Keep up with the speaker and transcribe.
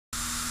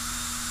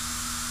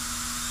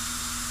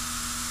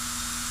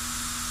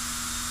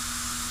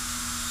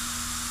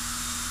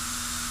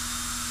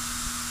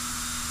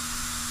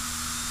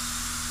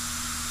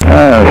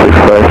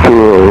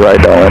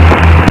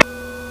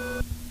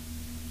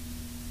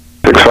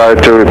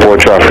652, report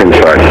traffic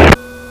inside.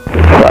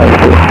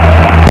 52.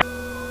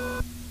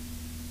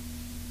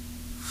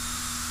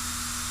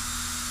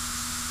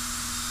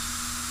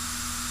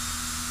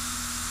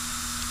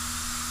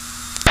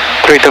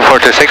 Three two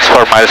 426,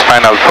 4 miles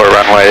final for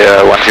runway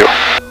 10.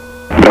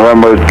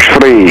 November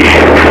 3,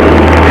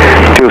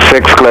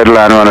 26, clear to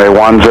land runway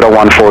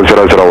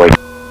 10140008.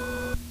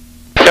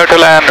 Clear to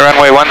land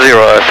runway 10,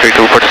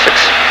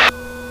 3246.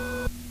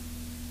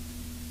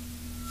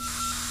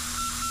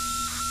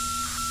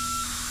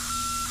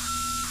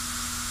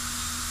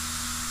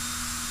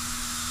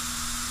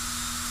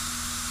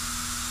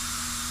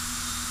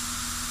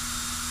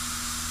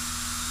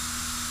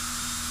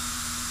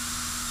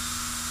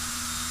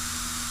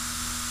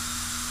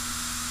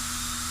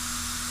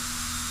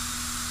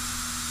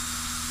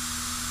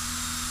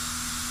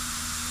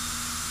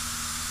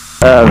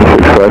 And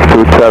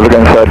 652, traffic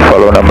inside,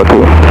 follow number 2.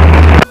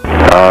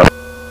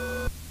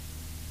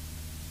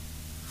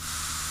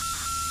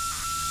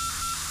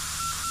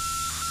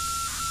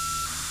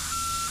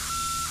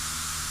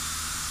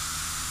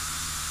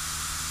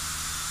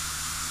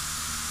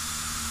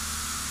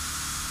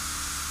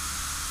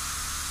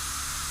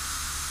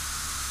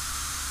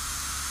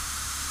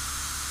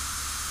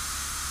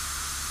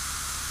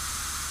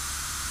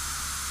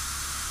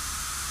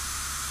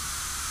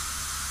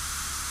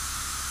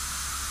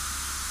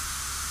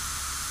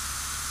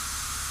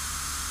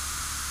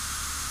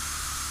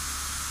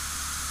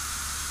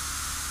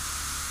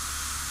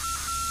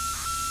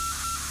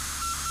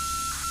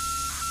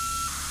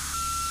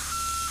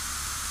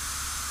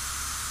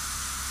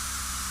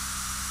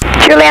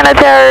 Juliana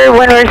Tower,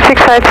 Windward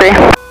 653.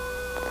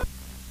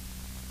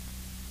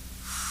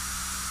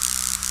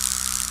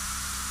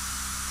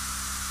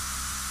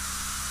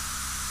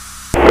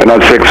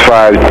 Windward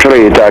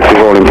 653, taxi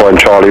holding point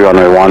Charlie,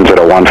 runway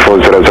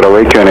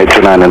 10140008, QNH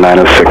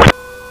 29906.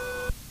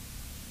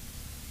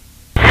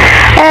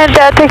 And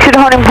taxi to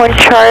holding point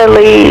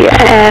Charlie,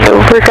 and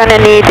we're going to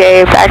need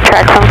a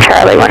backtrack from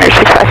Charlie, Windward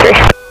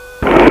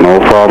 653. No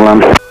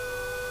problem.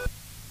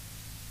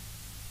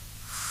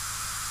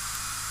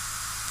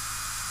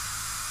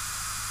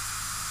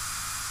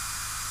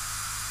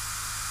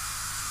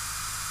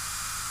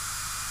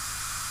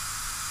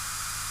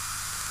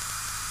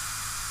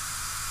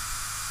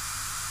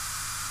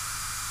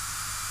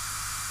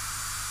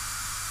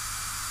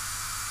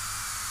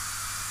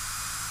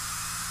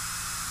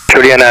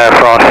 Juliana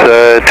France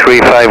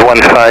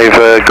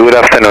 3515, good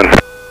afternoon.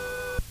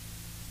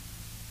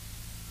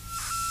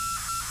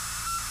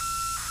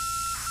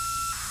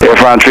 Air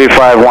France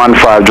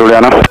 3515,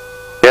 Juliana.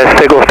 Yes,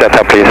 take off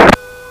data please.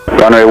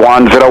 Runway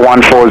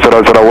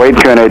 10140008,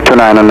 QNH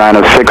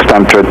 29906,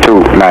 temperature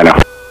 290.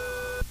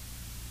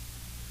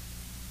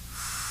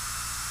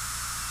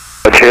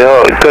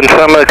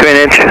 Confirm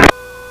QNH.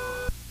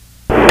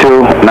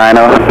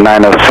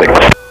 29096.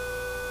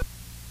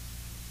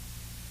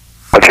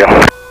 Roger.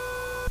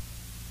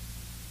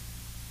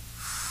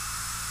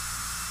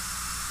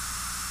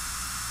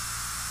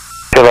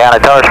 Juliana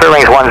Tower,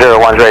 Fairwings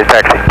 101, ready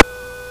taxi.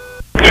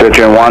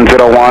 Switching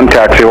 101,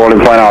 taxi holding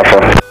point Alpha.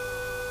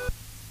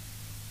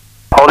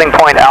 Holding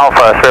point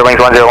Alpha, Fairwings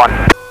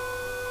 101.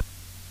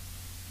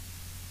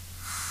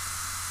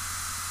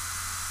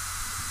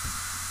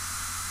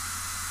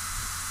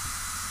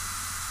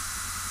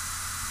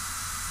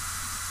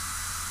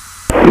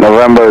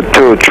 November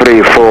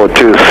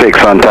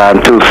 23426 on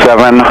time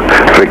 27,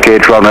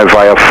 vacate runway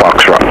via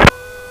Foxtrot.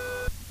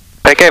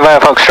 Vacate via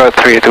Foxtrot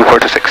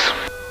 32426.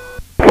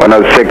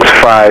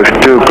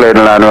 10652, clear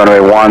to land runway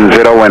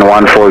 10, wind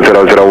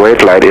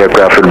 14008, light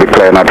aircraft will be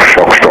clearing at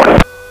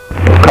Foxtrot.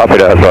 Copy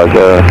that,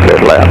 Roger, clear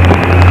to land.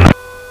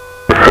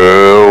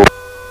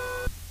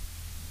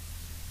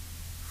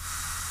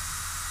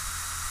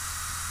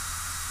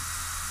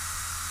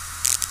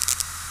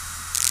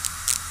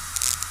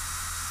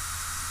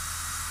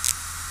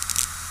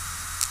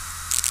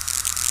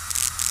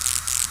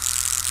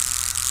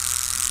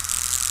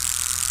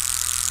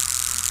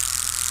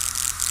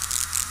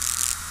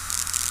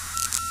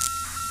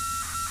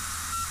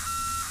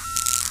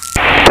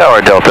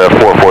 Tower Delta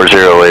 440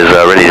 is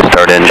ready to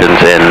start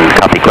engines and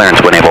copy clearance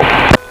when able.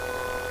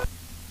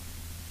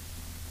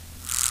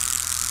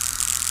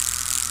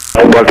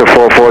 Delta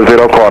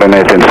 440,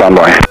 coordinate in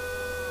standby.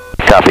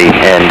 Copy,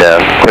 and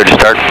clear to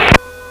start.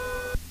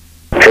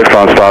 Air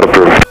France start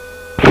approved.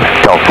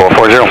 Delta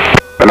 440.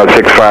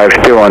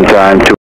 652 on time